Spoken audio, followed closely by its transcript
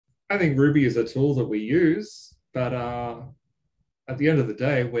I think Ruby is a tool that we use, but at the end of the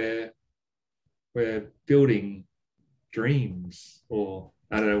day, we're building dreams, or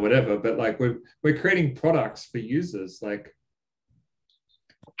I don't know, whatever. But like we're creating products for users. Like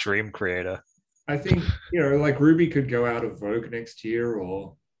Dream creator. I think, like Ruby could go out of vogue next year,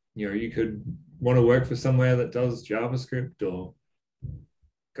 or you could want to work for somewhere that does JavaScript, or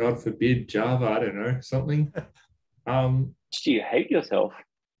God forbid Java. I don't know, something. Do you hate yourself?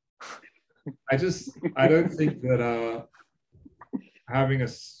 I don't think that having a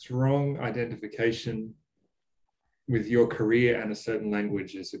strong identification with your career and a certain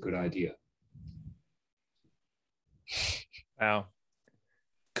language is a good idea. Wow.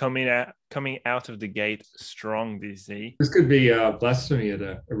 Coming out of the gate strong, DC. This could be blasphemy at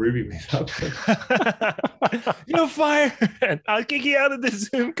a Ruby meetup. You're fired. I'll kick you out of the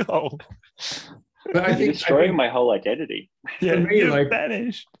Zoom call. But I think destroying my whole identity. Yeah, for me, you're like,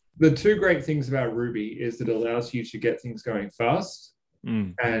 vanished. the two great things about Ruby is that it allows you to get things going fast,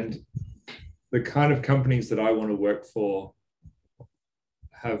 and the kind of companies that I want to work for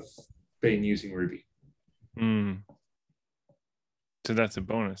have been using Ruby. So that's a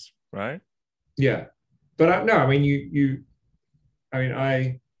bonus, right? Yeah, but no, I mean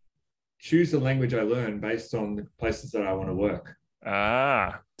I choose the language I learn based on the places that I want to work.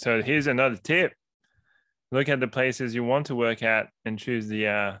 So here's another tip. Look at the places you want to work at and choose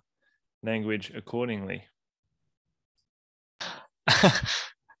the language accordingly.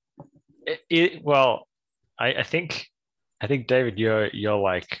 Well, I think David, you're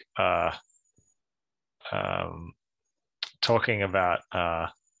like talking about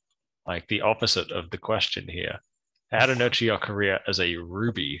like the opposite of the question here. How to nurture your career as a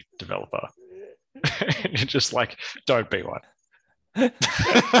Ruby developer. You're just like, don't be one.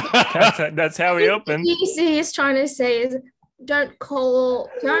 That's how we open. What is trying to say is don't make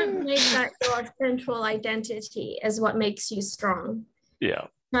that your central identity as what makes you strong. Yeah.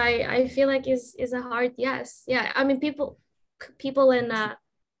 I feel like is a hard yes. Yeah. I mean people in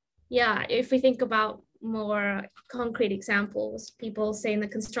if we think about more concrete examples, people say in the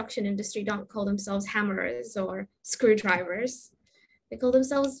construction industry don't call themselves hammerers or screwdrivers. They call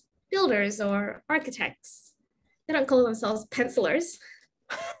themselves builders or architects. They don't call themselves pencilers.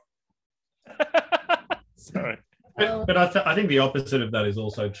 Sorry. But I think the opposite of that is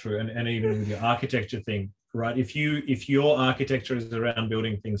also true. And even with your architecture thing, right? If your architecture is around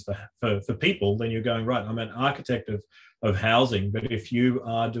building things for people, then you're going, right, I'm an architect of housing. But if you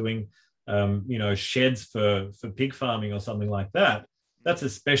are doing sheds for pig farming or something like that, that's a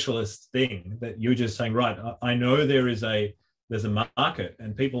specialist thing that you're just saying, right, I know there's a market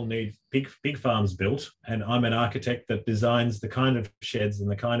and people need pig farms built, and I'm an architect that designs the kind of sheds and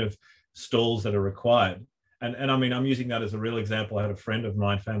the kind of stalls that are required. And I mean, I'm using that as a real example. I had a friend of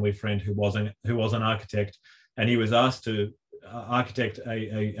mine, family friend, who was an architect, and he was asked to architect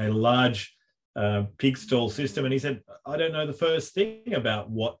a large pig stall system, and he said, I don't know the first thing about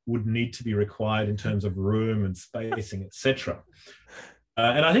what would need to be required in terms of room and spacing, etc.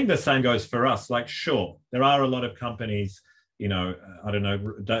 And I think the same goes for us. Like, sure, there are a lot of companies, I don't know,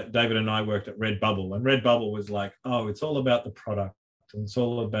 David and I worked at Redbubble, and Redbubble was like, oh, it's all about the product, and it's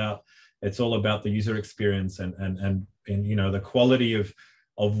all about the user experience, and the quality of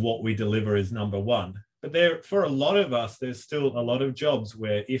what we deliver is number one. But for a lot of us, there's still a lot of jobs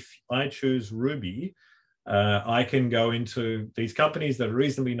where if I choose Ruby, I can go into these companies that are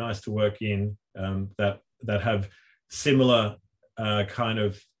reasonably nice to work in, that have similar kind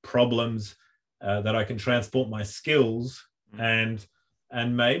of problems, that I can transport my skills, and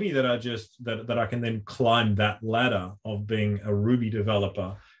maybe that I can then climb that ladder of being a Ruby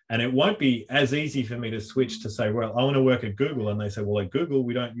developer. And it won't be as easy for me to switch to say, well, I want to work at Google. And they say, well, at Google,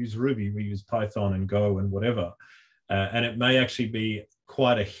 we don't use Ruby, we use Python and Go and whatever. And it may actually be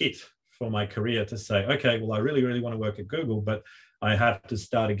quite a hit for my career to say, okay, well, I really, really want to work at Google, but I have to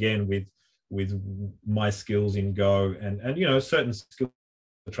start again with my skills in Go. And certain skills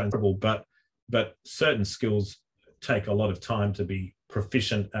are transferable, but certain skills take a lot of time to be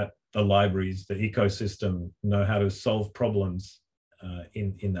proficient at the libraries, the ecosystem, know how to solve problems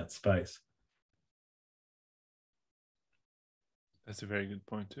in that space. That's a very good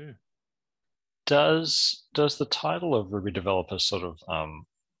point too. Does the title of Ruby developer sort of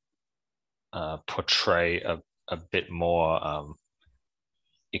portray a bit more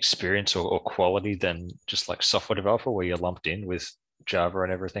experience or quality than just like software developer, where you're lumped in with Java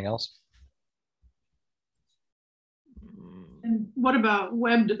and everything else? And what about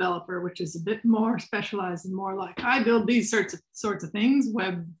web developer, which is a bit more specialized and more like, I build these sorts of things,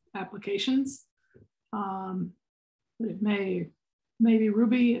 web applications. But it may maybe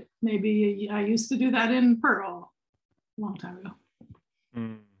Ruby, maybe I used to do that in Perl a long time ago.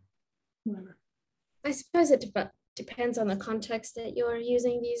 Whatever. I suppose it depends on the context that you're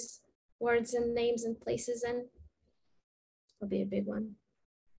using these words and names and places in. Will be a big one.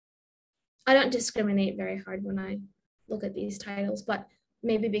 I don't discriminate very hard when I look at these titles, but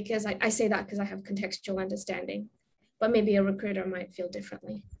maybe because I say that because I have contextual understanding, but maybe a recruiter might feel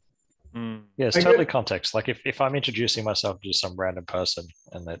differently. Yeah, it's totally context. Like if I'm introducing myself to some random person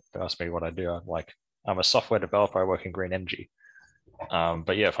and they ask me what I do, I'm like, I'm a software developer, I work in green energy.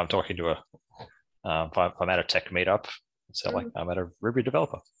 But yeah, if I'm talking to if I'm at a tech meetup, so like I'm at a Ruby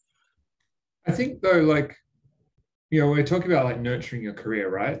developer. I think though, like, we're talking about like nurturing your career,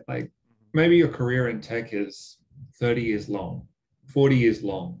 right? Like maybe your career in tech is 30 years long, 40 years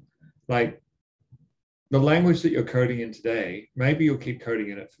long. Like the language that you're coding in today, maybe you'll keep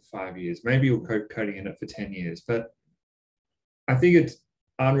coding in it for 5 years, maybe you'll keep coding in it for 10 years, but I think it's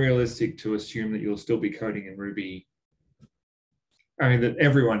unrealistic to assume that you'll still be coding in Ruby. I mean, that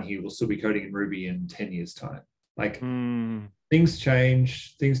everyone here will still be coding in Ruby in 10 years' time. Like things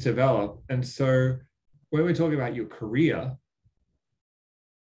change, things develop. And so when we're talking about your career,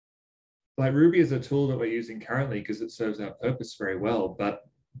 like Ruby is a tool that we're using currently because it serves our purpose very well, but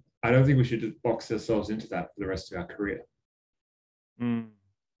I don't think we should just box ourselves into that for the rest of our career.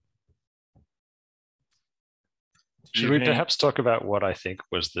 Should we perhaps talk about what I think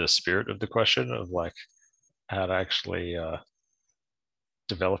was the spirit of the question of like how to actually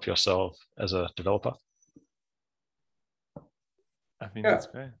develop yourself as a developer? I think that's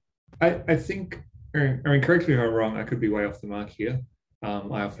great. I think, I mean, correct me if I'm wrong, I could be way off the mark here. I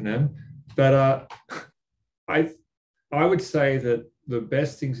often am. But I would say that the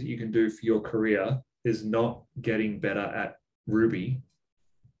best things that you can do for your career is not getting better at Ruby.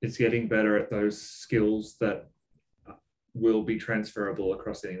 It's getting better at those skills that will be transferable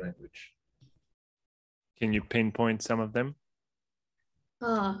across any language. Can you pinpoint some of them?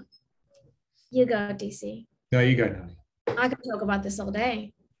 Oh, you go, DC. No, you go, Nani. I could talk about this all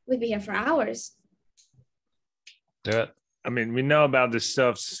day. We'd be here for hours. Do it. I mean, we know about the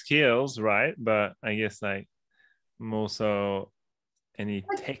soft skills, right? But I guess like more so any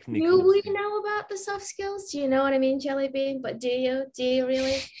technical. Do we know about the soft skills? Do you know what I mean, Jelly Bean? But do you? Do you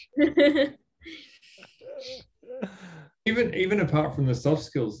really? Even apart from the soft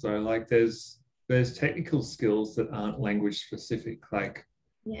skills though, like there's technical skills that aren't language specific, like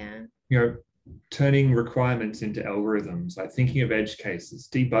turning requirements into algorithms, like thinking of edge cases,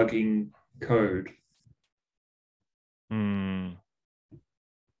 debugging code,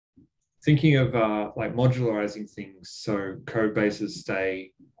 thinking of like modularizing things so code bases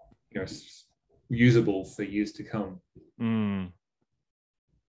stay usable for years to come.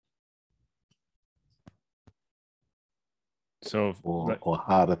 So or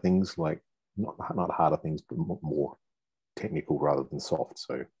harder things, like not harder things, but more technical rather than soft.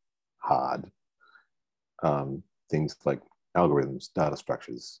 So hard things like algorithms, data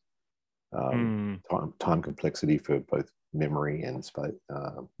structures, time complexity for both memory and space,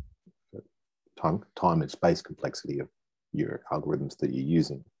 time and space complexity of your algorithms that you're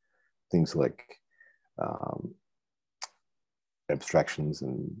using. Things like abstractions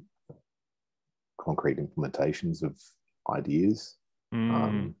and concrete implementations of ideas,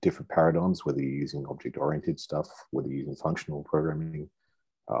 different paradigms, whether you're using object-oriented stuff, whether you're using functional programming,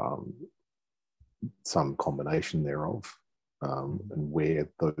 some combination thereof, and where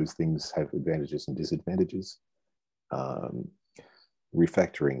those things have advantages and disadvantages.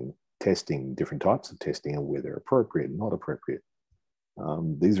 Refactoring, testing, different types of testing and where they're appropriate and not appropriate.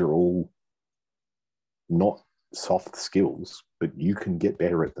 These are all not soft skills, but you can get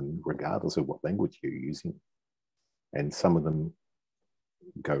better at them regardless of what language you're using. And some of them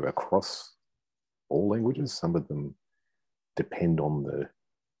go across all languages. Some of them depend on the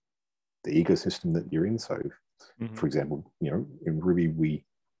ecosystem that you're in. So, for example, in Ruby, we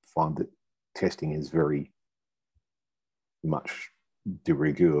find that testing is very much de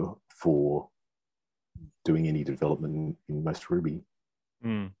rigueur for doing any development in most Ruby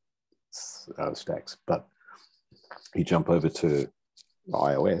stacks. But you jump over to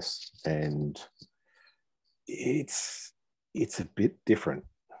iOS and it's a bit different.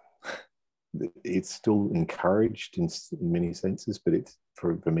 It's still encouraged in many senses, but it's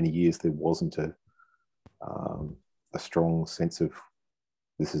for many years there wasn't a strong sense of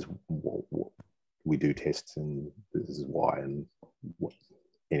this is what we do tests and this is why and what.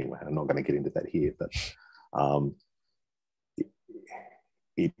 Anyway, I'm not going to get into that here, but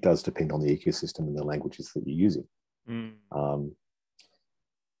it does depend on the ecosystem and the languages that you're using.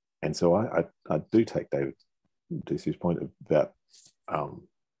 And so I do take David Ducey's point about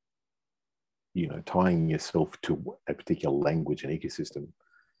tying yourself to a particular language and ecosystem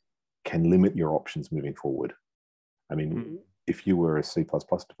can limit your options moving forward. I mean, if you were a C++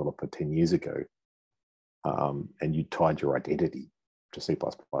 developer 10 years ago, and you tied your identity to C++,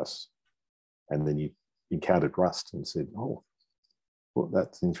 and then you encountered Rust and said, oh, well,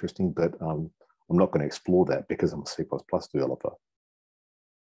 that's interesting, but I'm not going to explore that because I'm a C++ developer.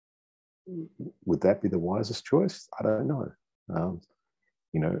 Would that be the wisest choice? I don't know.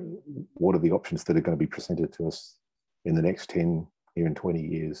 What are the options that are going to be presented to us in the next 10, even 20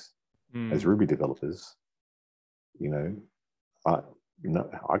 years as Ruby developers? I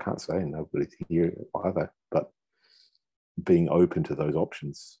can't say, nobody's here either, but being open to those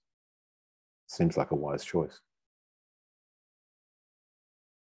options seems like a wise choice.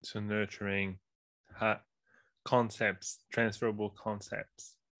 So nurturing concepts, transferable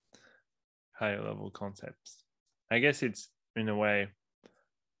concepts, higher level concepts. I guess it's in a way.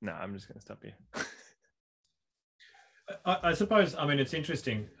 No, I'm just going to stop here. I suppose, it's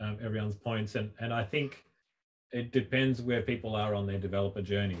interesting, everyone's points, and I think it depends where people are on their developer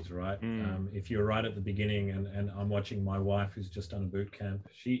journeys, right? If you're right at the beginning, and I'm watching my wife who's just done a boot camp,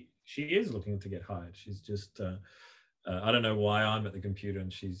 she is looking to get hired. She's just, I don't know why I'm at the computer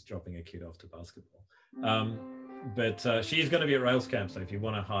and she's dropping a kid off to basketball. But she's going to be at Rails Camp, so if you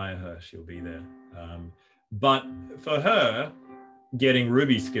want to hire her, she'll be there. But for her, getting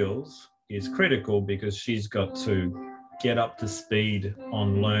Ruby skills is critical because she's got to get up to speed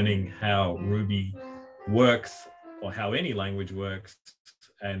on learning how Ruby works, or how any language works,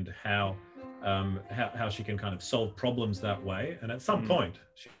 and how she can kind of solve problems that way. And at some point,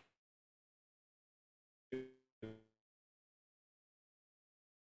 she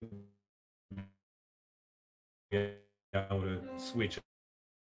be able to switch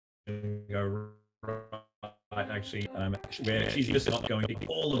and go right, actually, where she's just not going to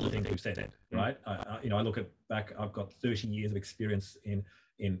all of the things we've said, right? I look back, I've got 30 years of experience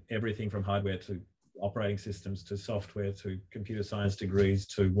in everything from hardware to operating systems to software to computer science degrees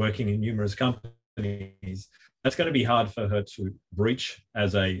to working in numerous companies. That's going to be hard for her to breach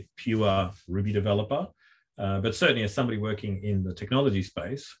as a pure Ruby developer. But certainly as somebody working in the technology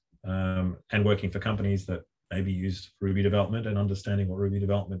space and working for companies that maybe use Ruby development and understanding what Ruby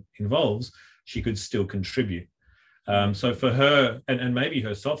development involves, she could still contribute. So for her, and maybe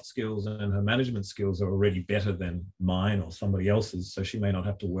her soft skills and her management skills are already better than mine or somebody else's, so she may not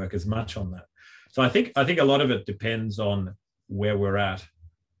have to work as much on that. So I think a lot of it depends on where we're at.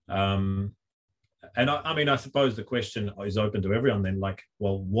 And I suppose the question is open to everyone then, like,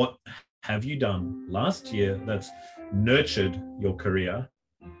 well, what have you done last year that's nurtured your career?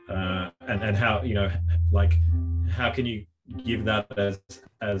 And how, how can you give that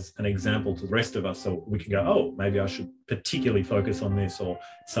as an example to the rest of us, so we can go, oh, maybe I should particularly focus on this, or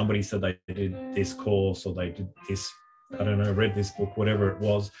somebody said they did this course, or they did this, I don't know, read this book, whatever it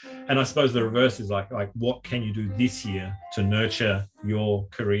was. And I suppose the reverse is like what can you do this year to nurture your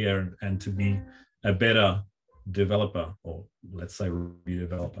career and to be a better developer, or let's say Ruby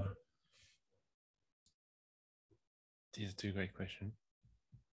developer? These are two great questions.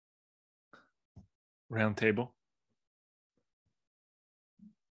 Round table.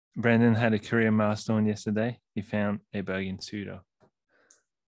 Brandon had a career milestone yesterday. He found a bug in sudo.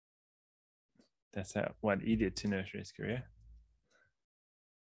 That's what he did to nurture his career.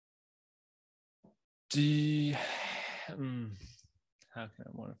 How can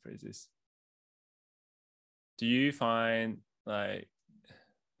I want to phrase this? Do you find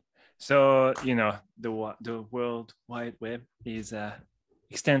so the World Wide Web is a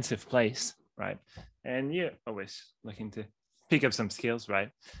extensive place, right? And you're always looking to pick up some skills,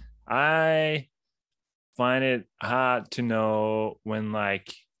 right? I find it hard to know when, I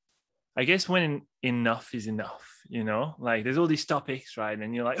guess when enough is enough, there's all these topics, right?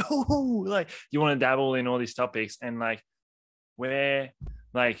 And you're like, you want to dabble in all these topics, and where,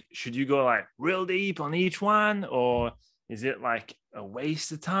 should you go real deep on each one, or is it a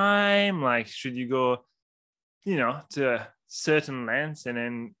waste of time? Should you go, to a certain lengths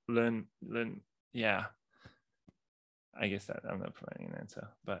and then learn? Yeah. I guess that I'm not providing an answer,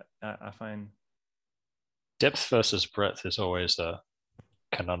 but I find depth versus breadth is always a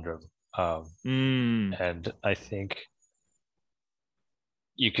conundrum. And I think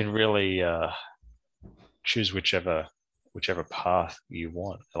you can really choose whichever path you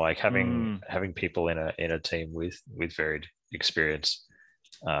want. Having people in a team with varied experience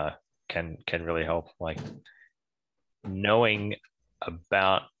can really help. Knowing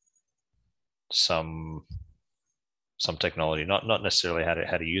about some technology, not necessarily how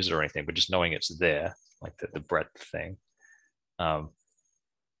to use it or anything, but just knowing it's there, the breadth thing,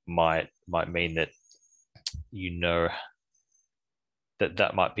 might mean that you know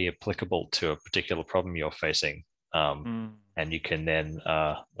that might be applicable to a particular problem you're facing, and you can then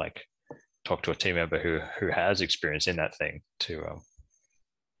like talk to a team member who has experience in that thing to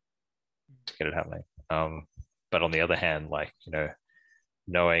get it happening. But on the other hand, like, you know,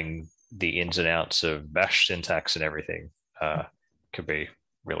 knowing the ins and outs of bash syntax and everything could be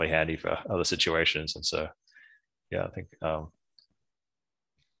really handy for other situations. And so, yeah, I think I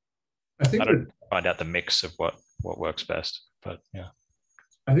don't find out the mix of what works best, but yeah.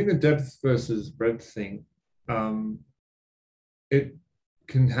 I think the depth versus breadth thing, it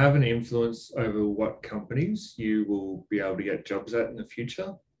can have an influence over what companies you will be able to get jobs at in the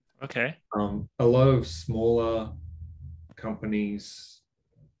future. Okay. A lot of smaller companies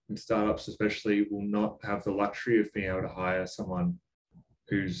and startups especially will not have the luxury of being able to hire someone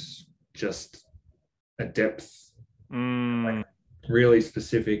who's just a depth, like really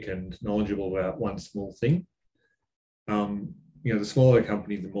specific and knowledgeable about one small thing. You know, the smaller the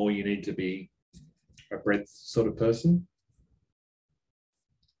company, the more you need to be a breadth sort of person.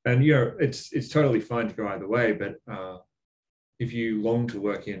 And, you know, it's totally fine to go either way, but if you long to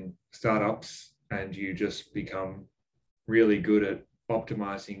work in startups and you just become really good at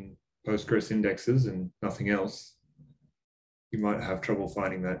optimizing Postgres indexes and nothing else, you might have trouble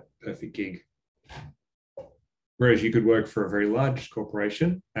finding that perfect gig. Whereas you could work for a very large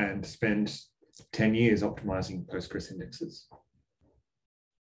corporation and spend 10 years optimizing Postgres indexes.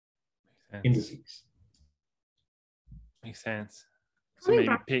 Indices. Makes sense. So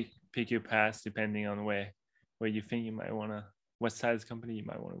maybe pick your path depending on where you think you might want to, what size company you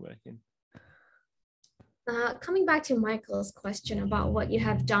might want to work in. Coming back to Michael's question about what you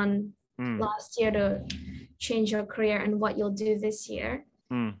have done last year to change your career and what you'll do this year.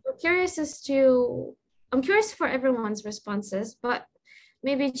 I'm curious for everyone's responses, but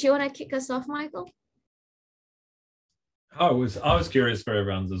maybe do you want to kick us off, Michael? I was curious for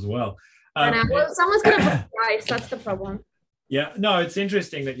everyone's as well. Someone's going to vote twice. That's the problem. Yeah, no, it's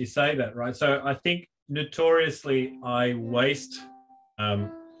interesting that you say that, right? So I think notoriously I waste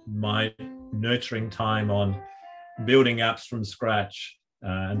my nurturing time on building apps from scratch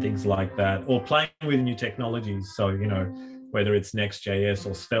and things like that, or playing with new technologies. So, you know, whether it's Next.js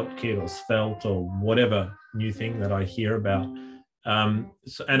or SvelteKit or Svelte or whatever new thing that I hear about.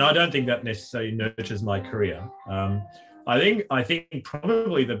 And I don't think that necessarily nurtures my career. I think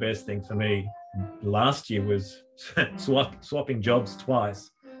probably the best thing for me last year was swapping jobs twice,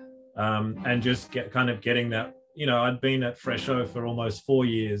 and just getting that. You know, I'd been at Fresho for almost 4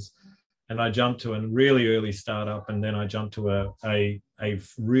 years, and I jumped to a really early startup, and then I jumped to a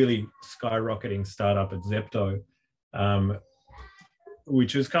really skyrocketing startup at Zepto,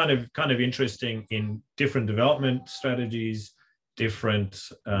 which was kind of interesting in different development strategies, different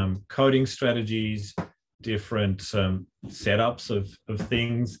coding strategies, different setups of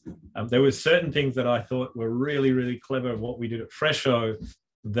things. There were certain things that I thought were really, really clever. What we did at Fresho,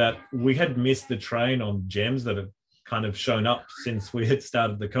 that we had missed the train on gems that had kind of shown up since we had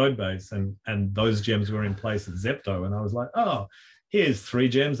started the code base, and those gems were in place at Zepto. And I was like, oh, here's 3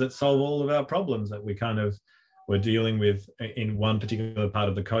 gems that solve all of our problems that we kind of were dealing with in one particular part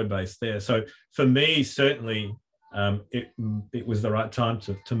of the code base there. So for me, certainly, it was the right time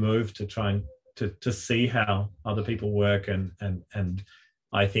to move, to try and to see how other people work, and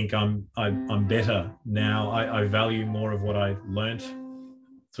I think I'm better now. I value more of what I learnt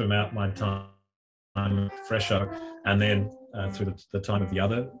throughout my time at Fresho, and then through the time of the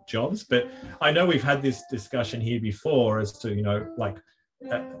other jobs. But I know we've had this discussion here before as to, you know, like,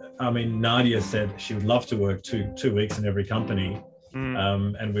 I mean, Nadia said she would love to work two weeks in every company.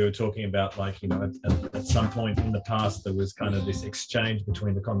 And we were talking about, like, you know, at some point in the past, there was kind of this exchange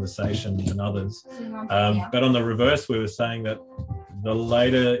between the conversation and others. But on the reverse, we were saying that the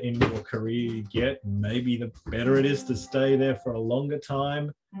later in your career you get, maybe the better it is to stay there for a longer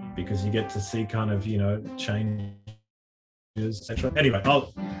time, because you get to see kind of, you know, changes, etc. Anyway,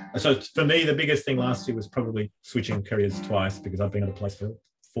 so for me, the biggest thing last year was probably switching careers twice, because I've been at a place for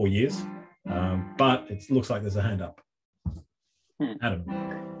 4 years. But it looks like there's a hand up. Adam.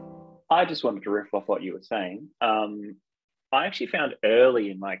 I just wanted to riff off what you were saying. I actually found early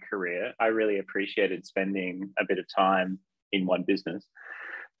in my career, I really appreciated spending a bit of time in one business,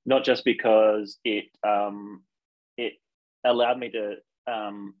 not just because it allowed me to.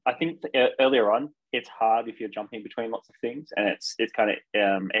 I think earlier on, it's hard if you're jumping between lots of things, and it's kind of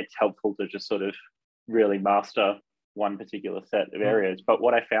it's helpful to just sort of really master one particular set of areas. But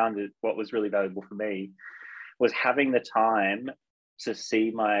what I found is what was really valuable for me was having the time to see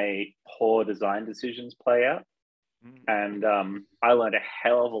my poor design decisions play out. And I learned a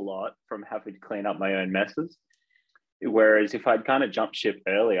hell of a lot from having to clean up my own messes. Whereas if I'd kind of jumped ship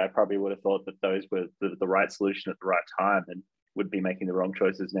early, I probably would have thought that those were the right solution at the right time and would be making the wrong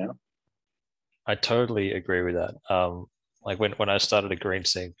choices now. I totally agree with that. Like when I started a green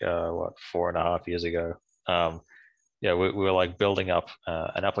sink, 4.5 years ago, we were like building up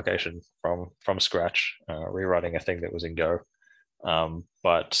an application from scratch, rewriting a thing that was in Go.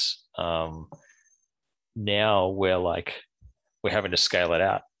 But now we're having to scale it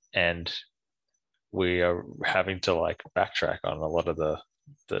out, and we are having to like backtrack on a lot of the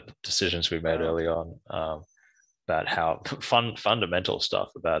decisions we made early on, about how fundamental stuff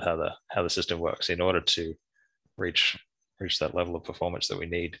about how the system works in order to reach that level of performance that we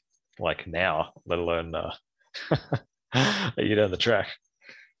need, like now, let alone a year down the track.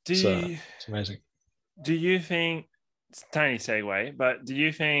 It's amazing. Do you think, it's a tiny segue, but do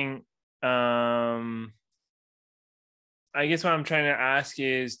you think, I guess what I'm trying to ask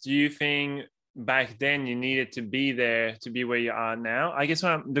is, do you think back then you needed to be there to be where you are now? I guess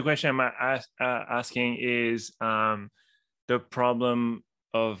the question I'm asking is the problem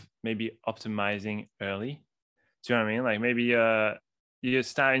of maybe optimizing early. Do you know what I mean? Like maybe you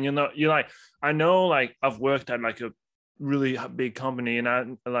start and you're like, I know, like I've worked at like a really big company and I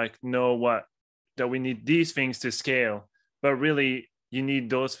like know that we need these things to scale, but really you need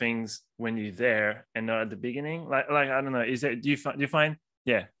those things when you're there and not at the beginning. Like I don't know. Is that do you find?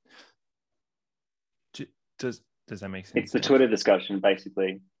 Yeah. Does that make sense? It's the Twitter discussion,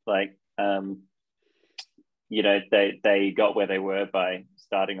 basically. Like, they got where they were by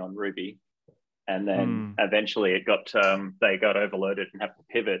starting on Ruby, and then eventually they got overloaded and have to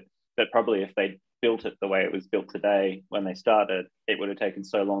pivot. But probably if they built it the way it was built today when they started, it would have taken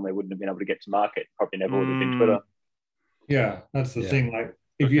so long they wouldn't have been able to get to market. Probably never would have been Twitter. Yeah, that's the thing. Like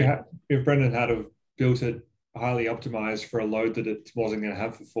if Brendan had have built it highly optimized for a load that it wasn't going to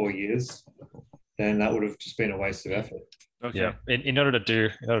have for 4 years, then that would have just been a waste of effort. Okay. Yeah. In order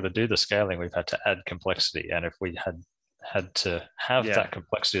to do the scaling, we've had to add complexity, and if we had to have that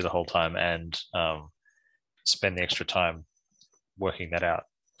complexity the whole time and spend the extra time working that out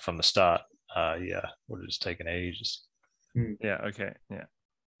from the start, would have just taken ages. Yeah. Okay. Yeah.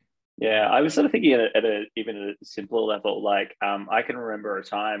 Yeah, I was sort of thinking at a simpler level. Like, I can remember a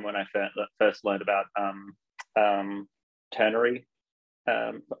time when I first learned about ternary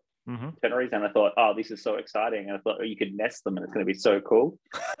ternaries, and I thought, oh, this is so exciting. And I thought, you could nest them and it's going to be so cool.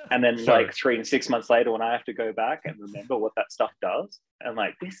 And then like 3 and 6 months later, when I have to go back and remember what that stuff does, I'm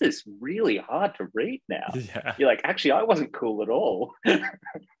like, this is really hard to read now. Yeah. You're like, actually, I wasn't cool at all.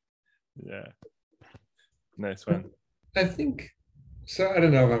 Yeah. Nice one. I think so. I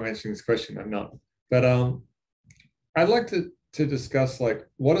don't know if I'm answering this question. I'm not, but I'd like to discuss, like,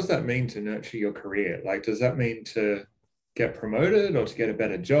 what does that mean to nurture your career? Like, does that mean to get promoted or to get a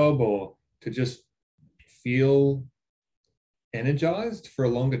better job or to just feel energized for a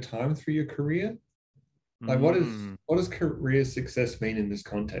longer time through your career? Like, what does career success mean in this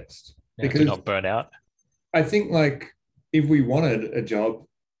context? Because to not burn out. I think, like, if we wanted a job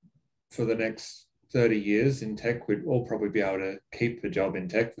for the next 30 years in tech, we'd all probably be able to keep the job in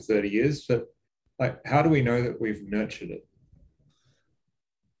tech for 30 years. But like, how do we know that we've nurtured it?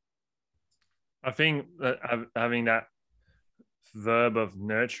 I think that having that verb of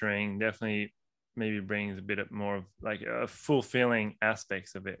nurturing definitely maybe brings a bit more of like a fulfilling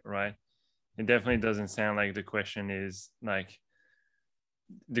aspects of it, right? It definitely doesn't sound like the question is not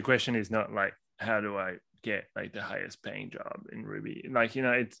like, how do I get like the highest paying job in Ruby? Like,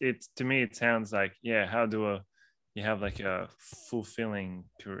 it's to me, it sounds like, how do you have like a fulfilling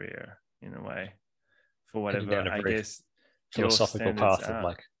career in a way for whatever, I guess, philosophical path of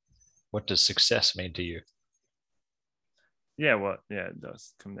like, what does success mean to you? Yeah, it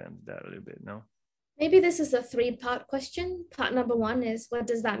does come down to that a little bit, no? Maybe this is a 3-part question. Part number 1 is, what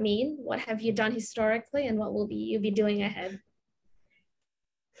does that mean? What have you done historically, and what will you be doing ahead?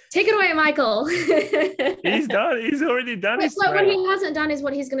 Take it away, Michael. He's done. He's already done it. What he hasn't done is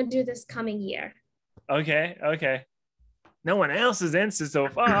what he's going to do this coming year. Okay. No one else has answered so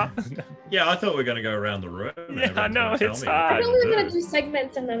far. Yeah, I thought we were going to go around the room. Yeah, I know, it's hard. I thought we were going to do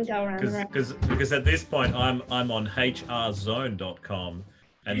segments and then go around the room. Because at this point, I'm on hrzone.com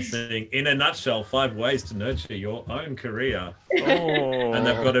and seeing, in a nutshell, 5 ways to nurture your own career. Oh. And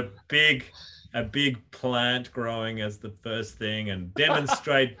they've got a big plant growing as the first thing, and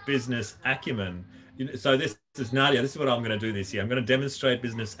demonstrate business acumen. So this is Nadia. This is what I'm going to do this year. I'm going to demonstrate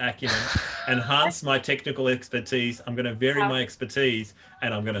business acumen, enhance my technical expertise. I'm going to vary my expertise,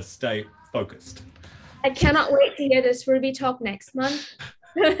 and I'm going to stay focused. I cannot wait to hear this Ruby talk next month.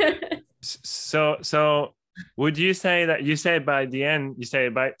 So Would you say that you say by the end, you say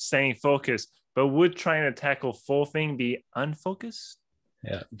by staying focused, but would trying to tackle 4 thing be unfocused?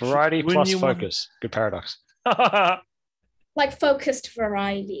 Yeah. Variety Wouldn't plus you want- focus. Good paradox. Like focused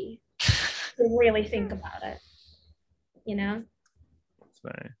variety. To really think about it. You know? That's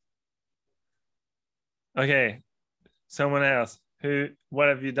fine. Okay. Someone else. What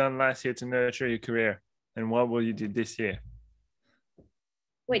have you done last year to nurture your career? And what will you do this year?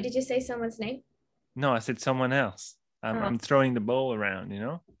 Wait, did you say someone's name? No, I said someone else. I'm throwing the ball around, you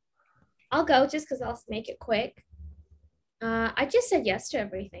know? I'll go just because I'll make it quick. I just said yes to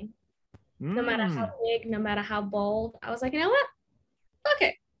everything. No matter how big, no matter how bold. I was like, you know what?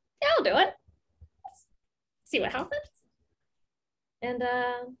 Okay, yeah, I'll do it. Let's see what happens. And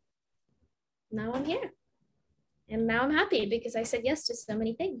now I'm here. And now I'm happy because I said yes to so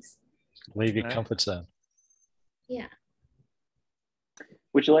many things. Leave your comfort zone. Yeah.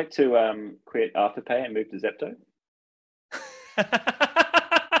 Would you like to quit Afterpay and move to Zepto?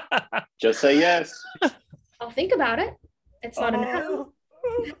 Just say yes. I'll think about it. It's not a no.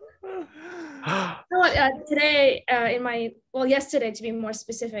 You know what, today yesterday to be more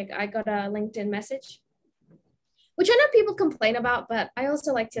specific, I got a LinkedIn message, which I know people complain about, but I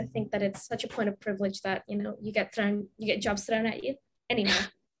also like to think that it's such a point of privilege that, you know, you get jobs thrown at you. Anyway,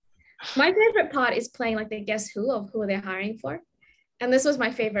 my favorite part is playing like the guess who of who they're hiring for. And this was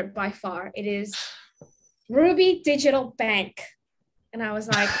my favorite by far. It is Ruby Digital Bank. And I was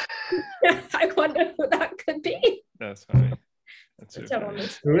like, I wonder who that could be. That's funny. That's super funny.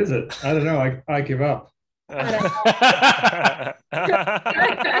 Who is it? I don't know. I give up.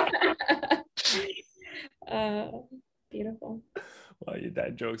 Beautiful. Well, your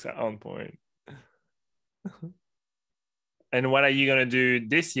dad jokes are on point. And what are you going to do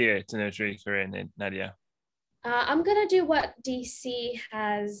this year to nurture your career, Nadia? I'm going to do what DC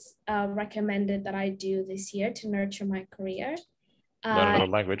has recommended that I do this year to nurture my career. Learn another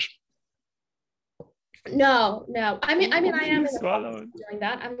language. No. I mean, I am in the process of doing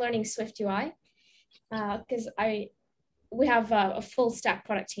that. I'm learning Swift UI because we have a full stack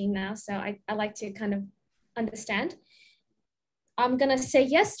product team now, so I like to kind of understand. I'm gonna say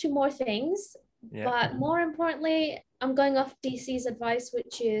yes to more things, but more importantly, I'm going off DC's advice,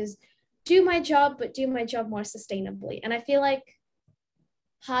 which is do my job, but do my job more sustainably. And I feel like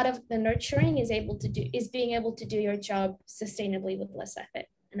part of the nurturing is being able to do your job sustainably with less effort,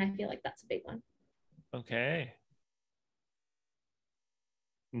 and I feel like that's a big one. Okay.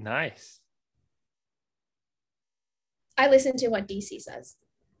 Nice. I listen to what DC says.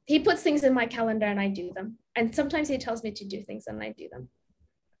 He puts things in my calendar and I do them. And sometimes he tells me to do things and I do them.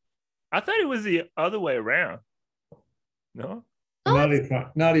 I thought it was the other way around. No?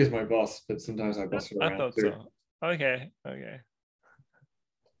 Nadia's my boss, but sometimes I boss her around. I thought too. so. Okay. I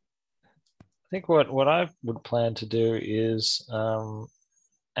think what I would plan to do is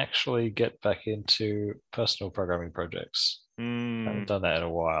actually get back into personal programming projects. I haven't done that in a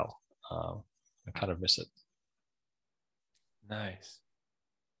while. I kind of miss it. Nice.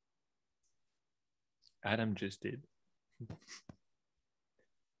 Adam just did.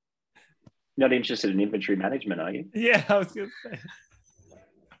 Not interested in inventory management, are you? Yeah, I was going to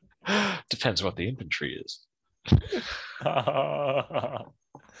say. Depends what the inventory is.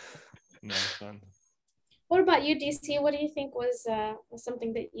 Nice fun. What about you, DC? What do you think was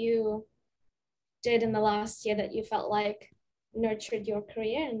something that you did in the last year that you felt like nurtured your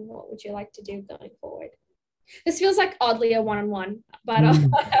career, and what would you like to do going forward? This feels like oddly a one-on-one, but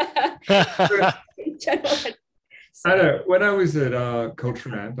in general. I know. When I was at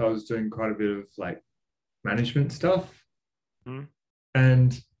ROROMelb, I was doing quite a bit of like management stuff,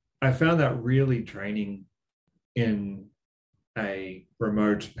 and I found that really draining in a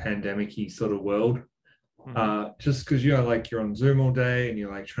remote pandemic-y sort of world. Just because like you're on Zoom all day and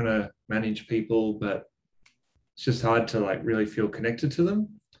you're like trying to manage people, but it's just hard to like really feel connected to them.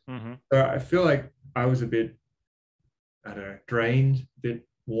 So I feel like I was a bit, I don't know, drained, a bit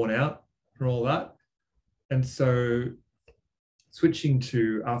worn out from all that. And so switching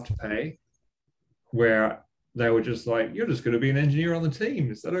to Afterpay, where they were just like, you're just going to be an engineer on the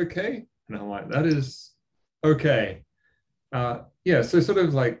team. Is that okay? And I'm like, that is okay. So sort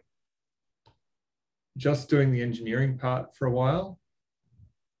of like just doing the engineering part for a while,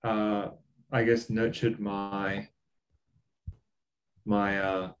 I guess nurtured my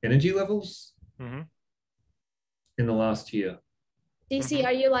energy levels in the last year. DC,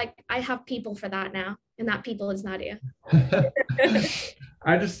 are you like, I have people for that now, and that people is Nadia?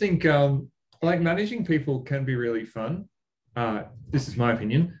 I just think like managing people can be really fun. This is my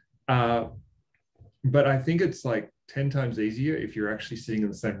opinion. But I think it's like 10 times easier if you're actually sitting in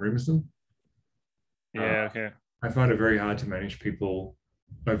the same room as them. Yeah. Okay. I find it very hard to manage people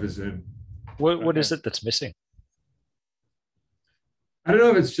over Zoom. What is it that's missing? I don't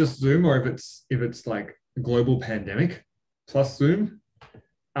know if it's just Zoom or if it's like a global pandemic plus Zoom.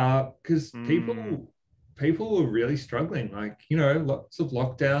 Because people are really struggling. Like, you know, lots of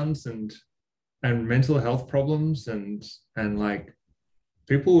lockdowns and mental health problems and like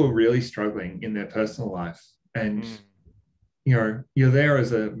people are really struggling in their personal life. And you know, you're there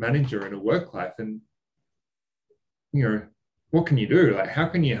as a manager in a work life, and you know, what can you do? Like, how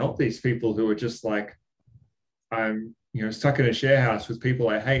can you help these people who are just like, I'm, you know, stuck in a share house with people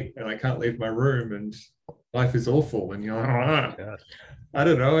I hate and I can't leave my room and life is awful. And you're like, oh, I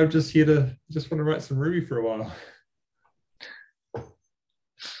don't know. I'm just here to just want to write some Ruby for a while.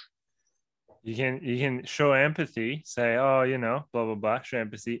 You can show empathy, say, oh, you know, blah, blah, blah, show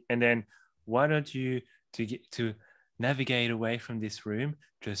empathy. And then why don't you, to navigate away from this room,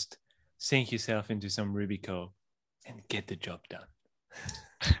 just sink yourself into some Ruby code and get the job done.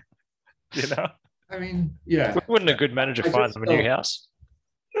 You know? I mean, yeah. Wouldn't a good manager find them a new house?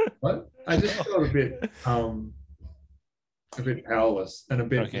 What? I just felt a bit powerless and a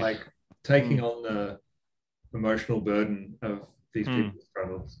bit like taking on the emotional burden of these people's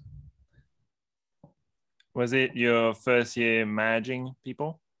struggles. Was it your first year managing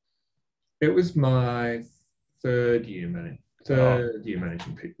people? It was my third year managing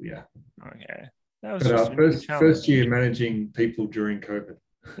people, yeah. Okay. That was but first year managing people during COVID.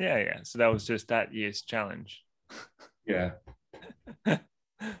 Yeah. So that was just that year's challenge. Yeah.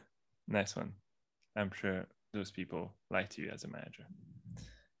 Nice one. I'm sure those people liked you as a manager.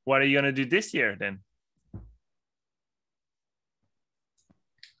 What are you going to do this year then?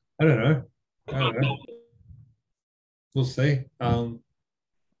 I don't know. We'll see.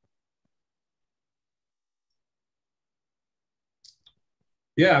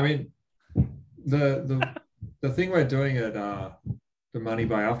 Yeah, I mean, the thing we're doing at the Money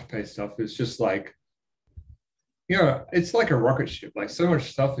by Afterpay stuff is just like, you know, it's like a rocket ship. Like, so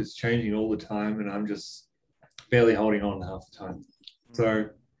much stuff is changing all the time, and I'm just barely holding on half the time. So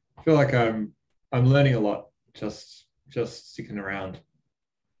I feel like I'm learning a lot just sticking around.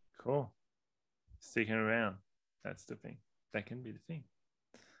 Cool. Sticking around. That's the thing. That can be the thing.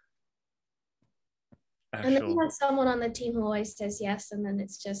 And then you have someone on the team who always says yes, and then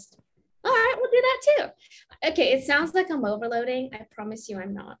it's just, all right, we'll do that too. Okay, it sounds like I'm overloading. I promise you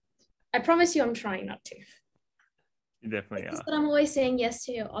I'm not. I promise you I'm trying not to. You definitely are. But I'm always saying yes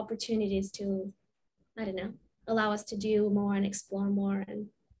to opportunities to, I don't know, allow us to do more and explore more and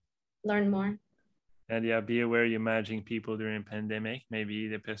learn more. And yeah, be aware you're managing people during a pandemic. Maybe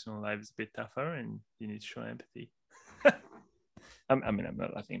their personal life is a bit tougher and you need to show empathy. I mean, I'm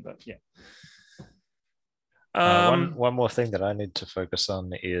not laughing, but yeah. One more thing that I need to focus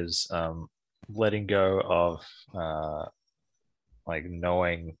on is letting go of like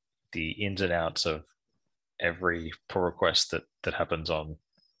knowing the ins and outs of every pull request that happens on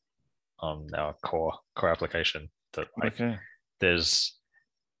our core application. That like there's,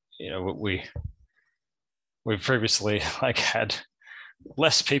 you know, we've previously like had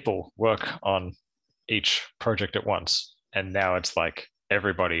less people work on each project at once, and now it's like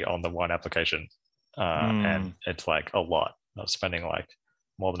everybody on the one application. And it's like a lot. I'm spending like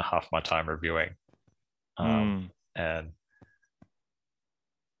more than half my time reviewing. And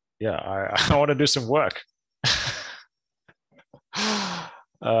yeah, I want to do some work.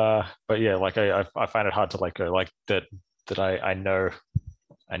 But yeah, like I find it hard to like go like that I know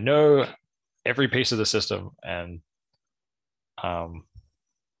every piece of the system, and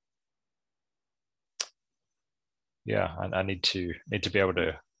yeah, I need to be able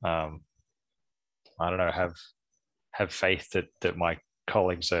to I don't know, have faith that my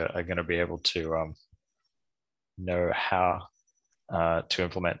colleagues are going to be able to know how to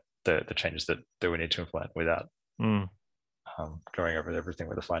implement the changes that we need to implement without going over everything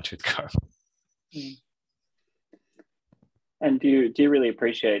with a fine-tooth comb. And do you really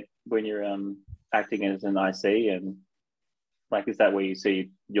appreciate when you're acting as an IC, and like, is that where you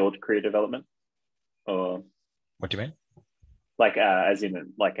see your career development, or what do you mean? Like as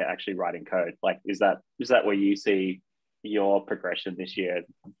in like actually writing code? Like, is that where you see your progression this year?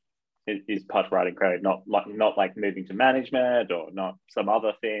 Is part of writing code, not like moving to management or not some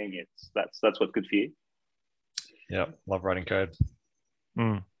other thing? It's that's what's good for you. Yeah, love writing code.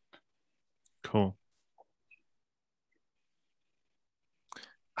 Cool.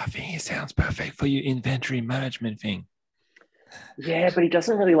 I think it sounds perfect for your inventory management thing. Yeah, but he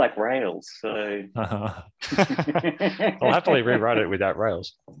doesn't really like Rails, so I'll happily rewrite it without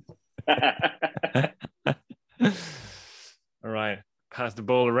Rails. All right, pass the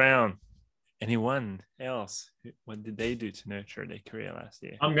ball around. anyone else? What did they do to nurture their career last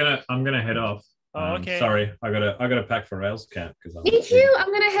year? I'm gonna head off. Oh, okay. Sorry, I gotta pack for Rails camp because Me too.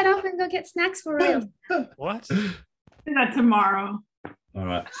 I'm gonna head off and go get snacks for Rails. What? Do that tomorrow. All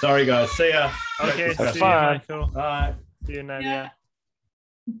right. Sorry, guys. See ya. Okay, Have see you, fun. Michael. Bye. See you, Nadia.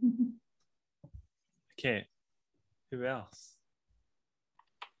 Okay. Who else?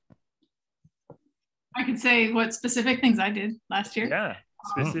 I could say what specific things I did last year. Yeah,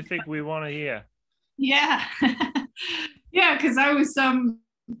 specific. We want to hear. Yeah. Yeah, because I was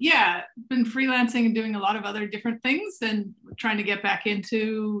been freelancing and doing a lot of other different things and trying to get back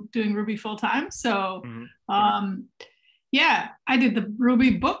into doing Ruby full time. So I did the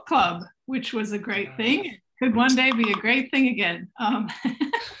Ruby book club, which was a great thing. Could one day be a great thing again.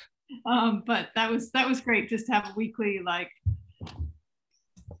 But that was great, just to have a weekly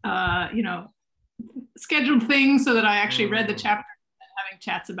scheduled thing so that I actually read the chapter, and having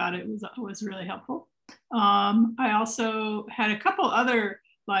chats about it was really helpful. I also had a couple other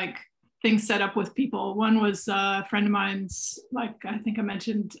things set up with people. One was a friend of mine's, I think I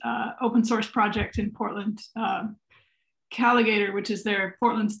mentioned, open source project in Portland, Calligator, which is their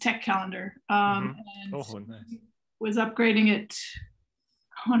Portland's tech calendar. And nice. was upgrading it,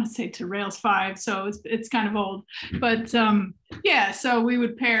 I want to say, to Rails 5, so it's kind of old. But so we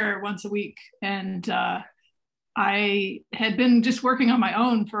would pair once a week, and I had been just working on my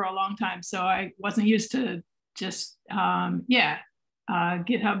own for a long time, so I wasn't used to just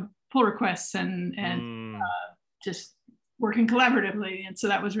GitHub pull requests and just working collaboratively, and so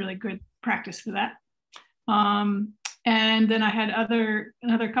that was really good practice for that. And then I had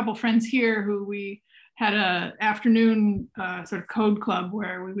another couple friends here who we had a afternoon sort of code club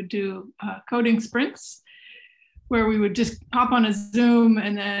where we would do coding sprints, where we would just hop on a Zoom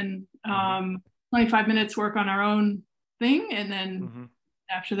and then 25 minutes work on our own thing, and then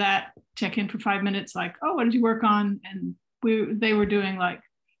after that check in for 5 minutes, oh, what did you work on? And they were doing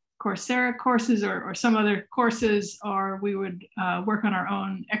Coursera courses or some other courses, or we would work on our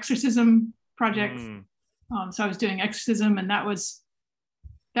own exorcism projects. So I was doing exorcism, and that was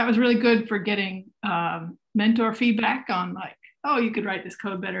really good for getting mentor feedback on oh, you could write this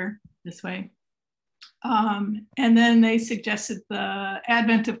code better this way. And then they suggested the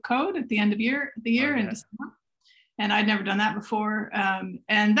advent of code at the end of the year in December. And I'd never done that before.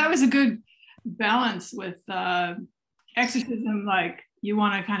 And that was a good balance with exorcism. You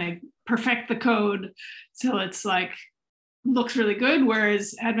want to kind of perfect the code till it's looks really good,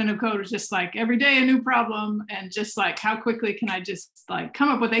 whereas advent of code is just every day a new problem, and just how quickly can I just come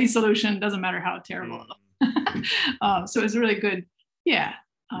up with a solution, doesn't matter how terrible it looks. So it was a really good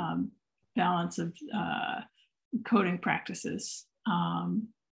balance of coding practices.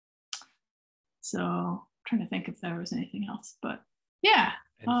 So trying to think if there was anything else, but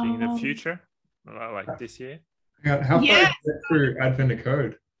anything in the future, this year. How far did you get through advent of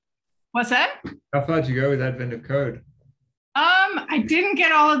code? What's that? How far did you go with advent of code? I didn't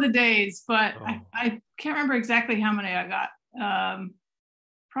get all of the days, but I can't remember exactly how many I got.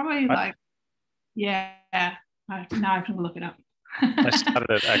 Probably now I have to look it up. I started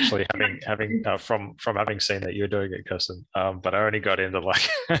it actually having from having seen that you were doing it, Kirsten. But I only got into I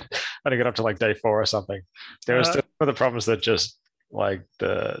only got up to day 4 or something. There was still the problems that just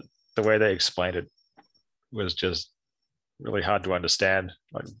the way they explained it was just really hard to understand.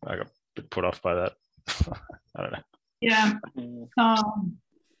 I got a bit put off by that. I don't know. Yeah.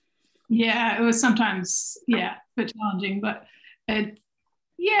 It was sometimes a bit challenging, but I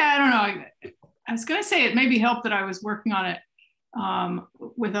don't know. I was gonna say it maybe helped that I was working on it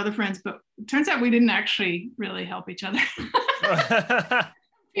with other friends, but it turns out we didn't actually really help each other.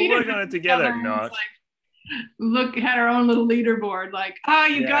 We're working on it together, not. Look, had our own little leaderboard,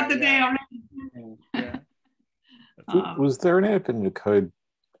 you got the day already. Was there an advent of code,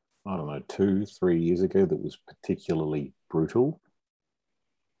 I don't know, 2-3 years ago that was particularly brutal?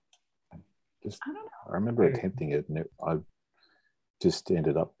 I don't know. I remember attempting it, and I just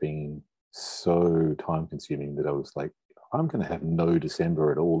ended up being so time consuming that I was I'm going to have no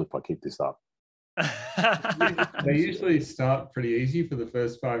December at all if I keep this up. They usually start pretty easy for the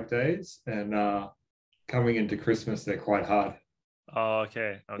first 5 days, and coming into Christmas, they're quite hard. Oh,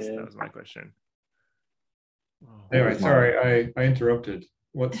 okay. That was my question. Anyway, sorry, I interrupted.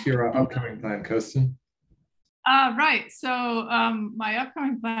 What's your upcoming plan, Kirsten? Right. So my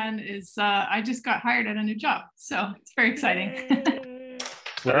upcoming plan is I just got hired at a new job, so it's very exciting.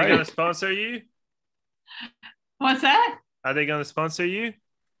 Are they going to sponsor you? What's that? Are they going to sponsor you?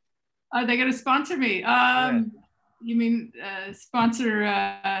 Are they going to sponsor me? You mean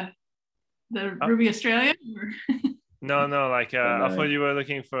sponsor the Ruby Australia? No, like no. I thought you were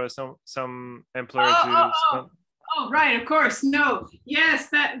looking for some employer to. Oh, right, of course. No, yes,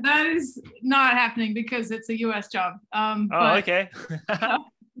 that is not happening because it's a U.S. job. But, Okay.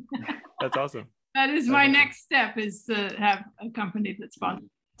 That's awesome. That is my next step, is to have a company that sponsors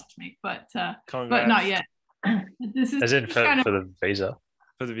me, but not yet. This is as in for the visa.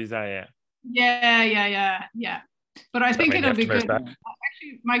 For the visa, yeah. Yeah. But I think it'll be good. Back?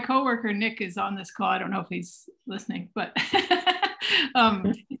 Actually, my coworker Nick is on this call. I don't know if he's listening, but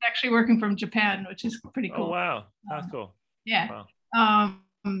he's actually working from Japan, which is pretty cool. Oh wow, that's cool. Yeah. Wow.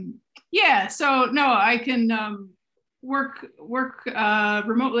 Yeah. So no, I can work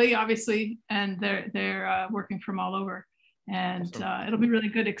remotely, obviously, and they're working from all over, and awesome. It'll be really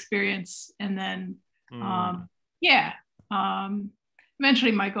good experience. And then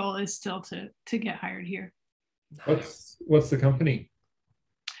eventually my goal is still to get hired here. What's the company?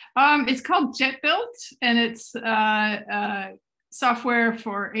 It's called JetBuilt, and it's software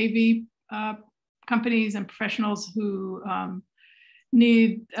for AV companies and professionals who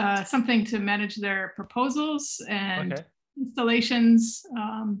need something to manage their proposals and installations,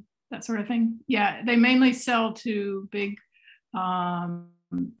 that sort of thing. Yeah, they mainly sell to big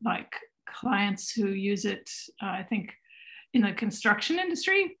like clients who use it, I think, in the construction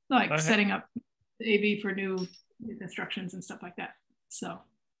industry, like setting up AV for new constructions and stuff like that. So,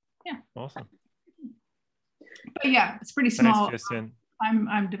 yeah. Awesome. But yeah, it's pretty small. Thanks, Christian.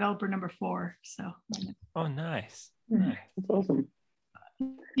 I'm developer number 4. So. Oh, nice. That's awesome.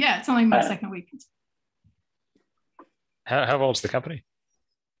 Yeah, it's only my second week. How old's the company?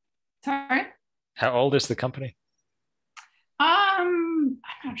 Sorry? How old is the company? I'm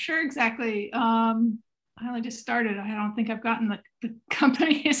not sure exactly. I only just started. I don't think I've gotten the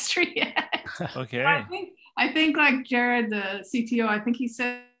company history yet. Okay. I think like Jared, the CTO, I think he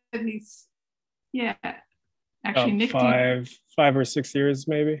said he's, actually Nick. 5 or 6 years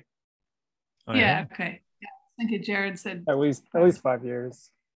maybe. Oh, yeah. Okay. Yeah. I think Jared said at least 5 years.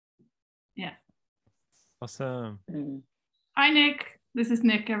 Yeah. Awesome. Hi, Nick. This is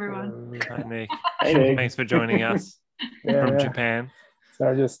Nick, everyone. Hi, Nick. Hey, Nick. Thanks for joining us from Japan. So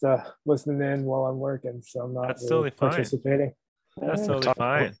I'm just listening in while I'm working, so I'm not That's really totally participating. That's totally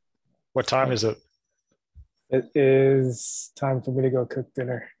fine. What time is it? It is time for me to go cook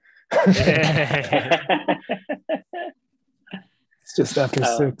dinner. It's just after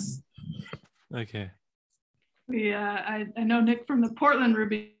 6. Okay. I know Nick from the Portland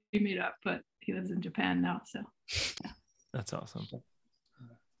Ruby meetup, but he lives in Japan now, so. That's awesome.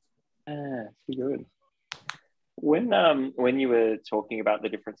 Good. When you were talking about the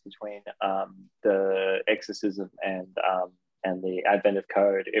difference between the exorcism and the advent of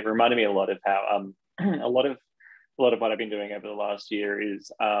code, it reminded me a lot of how a lot of what I've been doing over the last year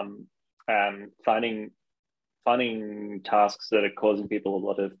is finding tasks that are causing people a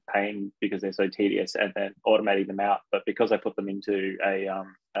lot of pain because they're so tedious, and then automating them out. But because I put them into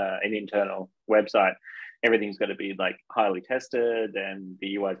an internal website, everything's got to be like highly tested, and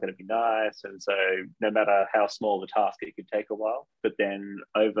the UI is going to be nice. And so no matter how small the task, it could take a while. But then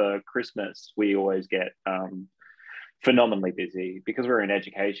over Christmas, we always get phenomenally busy because we're in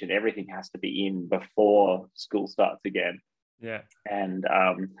education. Everything has to be in before school starts again. Yeah. And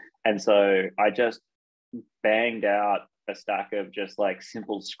so I just banged out a stack of just like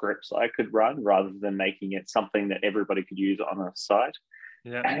simple scripts I could run rather than making it something that everybody could use on a site.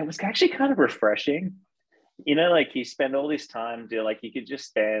 Yeah. And it was actually kind of refreshing. You know, like you spend all this time you could just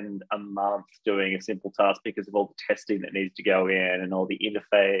spend a month doing a simple task because of all the testing that needs to go in and all the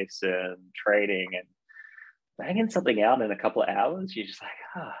interface and training, and banging something out in a couple of hours, you're just like,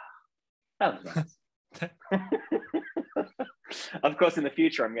 that was nice. Of course, in the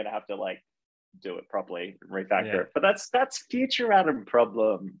future, I'm going to have to like do it properly and refactor it. But that's future Adam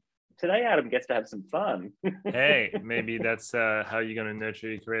problem. Today, Adam gets to have some fun. Hey, maybe that's how you're going to nurture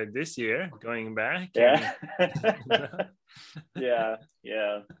your career this year, going back. Yeah. Yeah.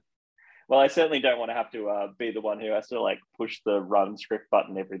 Well, I certainly don't want to have to be the one who has to like push the run script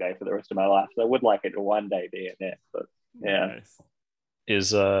button every day for the rest of my life. So I would like it to one day be in there, but yeah. Nice.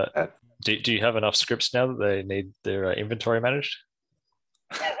 Is do you have enough scripts now that they need their inventory managed?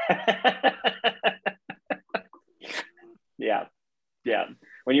 Yeah.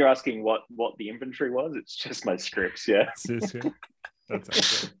 When you're asking what the inventory was, it's just my scripts. Yeah. That's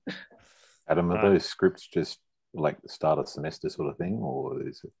awesome. Adam, are those scripts just like the start of semester sort of thing, or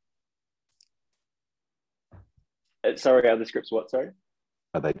is it? Sorry, are the scripts what? Sorry.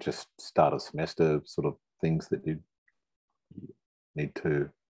 Are they just start of semester sort of things that you need to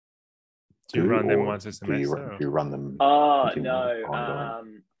do? You run them once a semester? Do you run them? Oh no,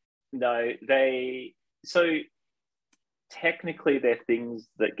 no. technically they're things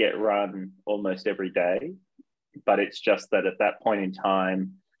that get run almost every day, but it's just that at that point in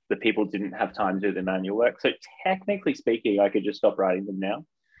time, the people didn't have time to do the manual work. So technically speaking, I could just stop writing them now,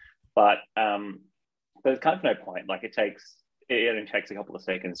 but there's kind of no point. Like it only takes a couple of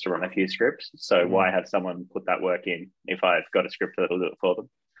seconds to run a few scripts. So why have someone put that work in if I've got a script that'll do it for them?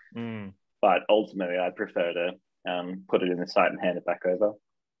 But ultimately, I prefer to put it in the site and hand it back over.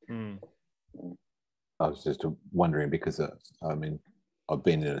 I was just wondering because I mean, I've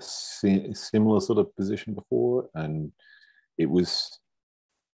been in a similar sort of position before, and it was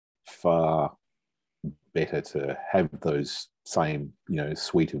far better to have those same,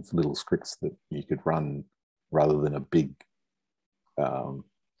 suite of little scripts that you could run rather than a big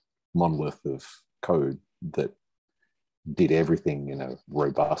monolith of code that did everything in a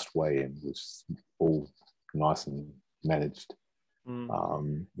robust way and was all nice and managed.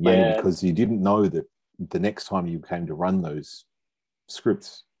 Mainly because you didn't know that the next time you came to run those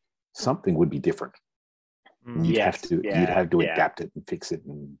scripts, something would be different. And you'd have to adapt it and fix it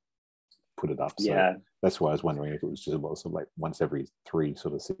and put it up. So that's why I was wondering if it was just sort of like once every 6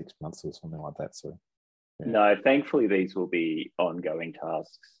 months or something like that. So no, thankfully these will be ongoing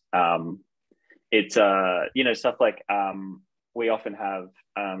tasks. It's stuff like we often have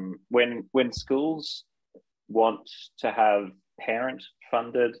when schools want to have parent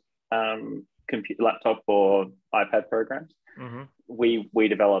funded laptop or iPad programs, we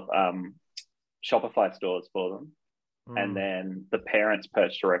develop Shopify stores for them, and then the parents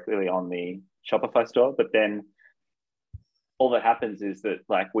purchase directly on the Shopify store. But then all that happens is that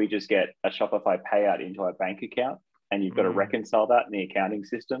like we just get a Shopify payout into our bank account, and you've got to reconcile that in the accounting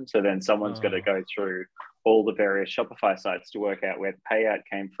system. So then someone's got to go through all the various Shopify sites to work out where the payout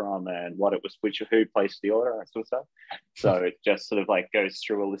came from and what it was, who placed the order, and that sort of stuff. So it just sort of like goes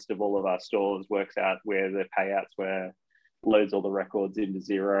through a list of all of our stores, works out where the payouts were, loads all the records into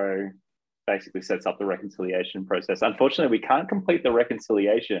Xero, basically sets up the reconciliation process. Unfortunately, we can't complete the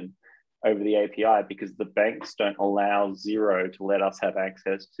reconciliation over the API because the banks don't allow Xero to let us have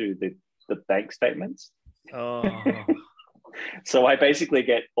access to the bank statements. So I basically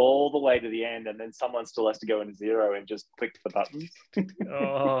get all the way to the end, and then someone still has to go into Xero and just click the buttons.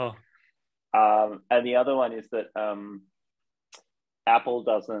 And the other one is that Apple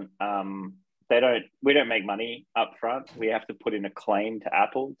doesn't. We don't make money up front. We have to put in a claim to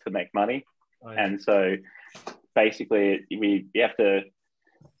Apple to make money, and so basically we have to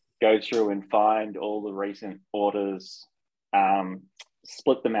go through and find all the recent orders.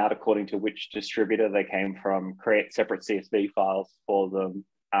 Split them out according to which distributor they came from, create separate CSV files for them.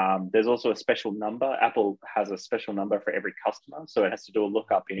 There's also a special number. Apple has a special number for every customer. So it has to do a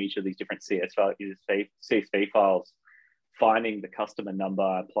lookup in each of these different CSV files, finding the customer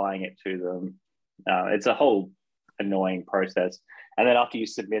number, applying it to them. It's a whole annoying process. And then after you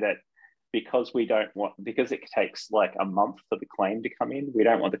submit it, because it takes like a month for the claim to come in, we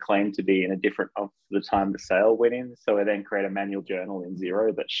don't want the claim to be in a different month for the time the sale went in. So we then create a manual journal in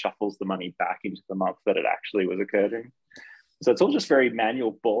Xero that shuffles the money back into the month that it actually was occurring. So it's all just very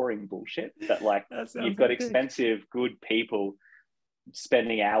manual, boring bullshit that like you've got expensive, good people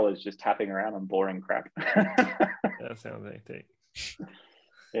spending hours just tapping around on boring crap. That sounds hectic.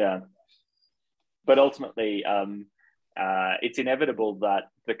 Yeah. But ultimately, it's inevitable that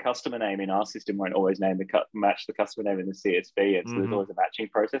the customer name in our system won't always match the customer name in the CSV, and so there's always a matching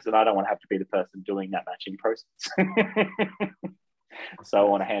process, and I don't want to have to be the person doing that matching process. So I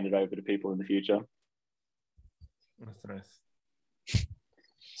want to hand it over to people in the future. That's nice.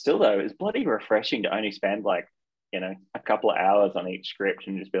 Still though, it's bloody refreshing to only spend like, a couple of hours on each script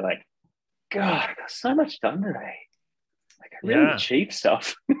and just be like, God, I got so much done today. Like really cheap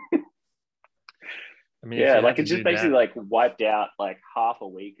stuff. I mean, like it just basically like wiped out like half a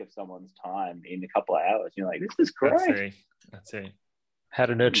week of someone's time in a couple of hours. You're like, this is great. That's it. How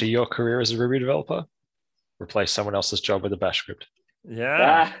to nurture your career as a Ruby developer? Replace someone else's job with a bash script.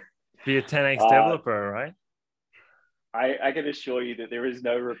 Yeah. Be a 10x developer, right? I can assure you that there is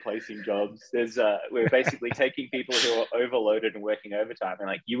no replacing jobs. We're basically taking people who are overloaded and working overtime, and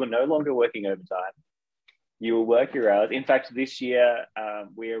like you are no longer working overtime. You will work your hours. In fact, this year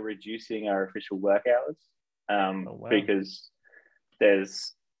we are reducing our official work hours because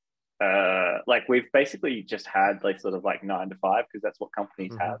there's we've basically just had like sort of like 9 to 5 because that's what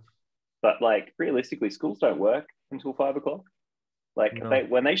companies have. But like realistically, schools don't work until 5 o'clock. Like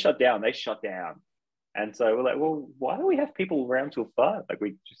when they shut down, they shut down. And so we're like, well, why do we have people around till 5? Like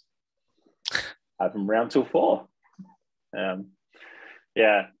we just have them around till 4.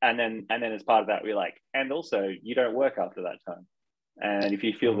 Yeah, and then as part of that, we're like, and also you don't work after that time. And if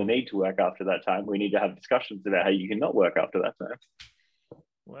you feel the need to work after that time, we need to have discussions about how you can not work after that time.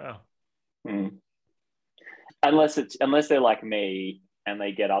 Wow. Unless they're like me and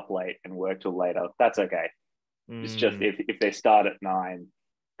they get up late and work till later, that's okay. It's just if they start at 9,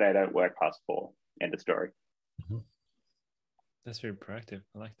 they don't work past 4. End of story. That's very proactive.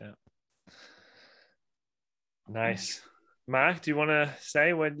 I like that. Nice. Mark, do you want to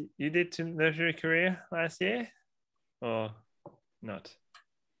say what you did to nurture your career last year, or not?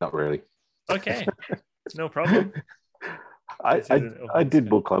 Not really. Okay, no problem. I did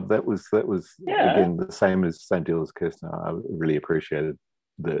book club. That was again the same deal as Kirsten. I really appreciated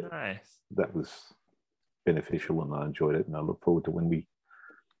that. Nice. That was beneficial, and I enjoyed it. And I look forward to when we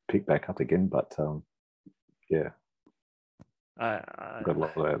pick back up again. But yeah, I got a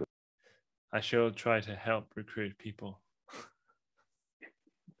lot out of it. I shall try to help recruit people.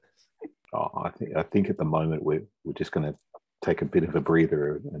 I think at the moment we're just going to take a bit of a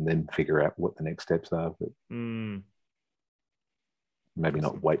breather and then figure out what the next steps are. But maybe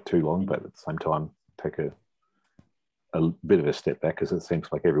not wait too long, but at the same time take a bit of a step back, because it seems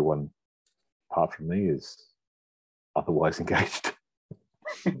like everyone apart from me is otherwise engaged.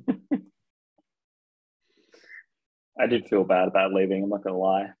 I did feel bad about leaving, I'm not going to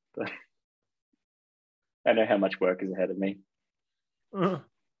lie. But I know how much work is ahead of me.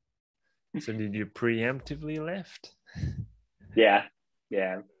 So did you preemptively left? Yeah.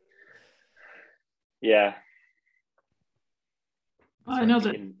 I know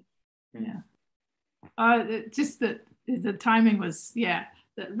that. Just that the timing was,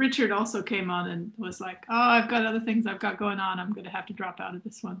 that Richard also came on and was like, oh, I've got other things I've got going on. I'm going to have to drop out of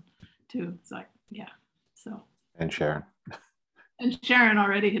this one too. It's like, so. And Sharon. And Sharon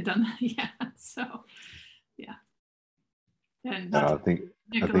already had done that. So, yeah. And I think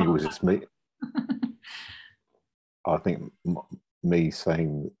it was just me. I think me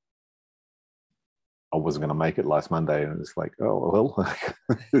saying I wasn't going to make it last Monday, and it's like, oh well,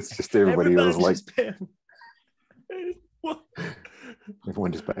 it's just everybody was like,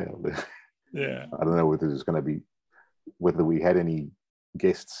 everyone just bailed. Yeah, I don't know whether there's going to be, whether we had any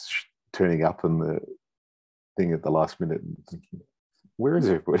guests turning up in the thing at the last minute. And thinking, where is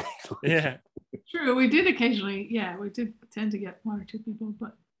everybody? Yeah, true. We did occasionally, we did tend to get 1 or 2 people,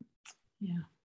 but yeah.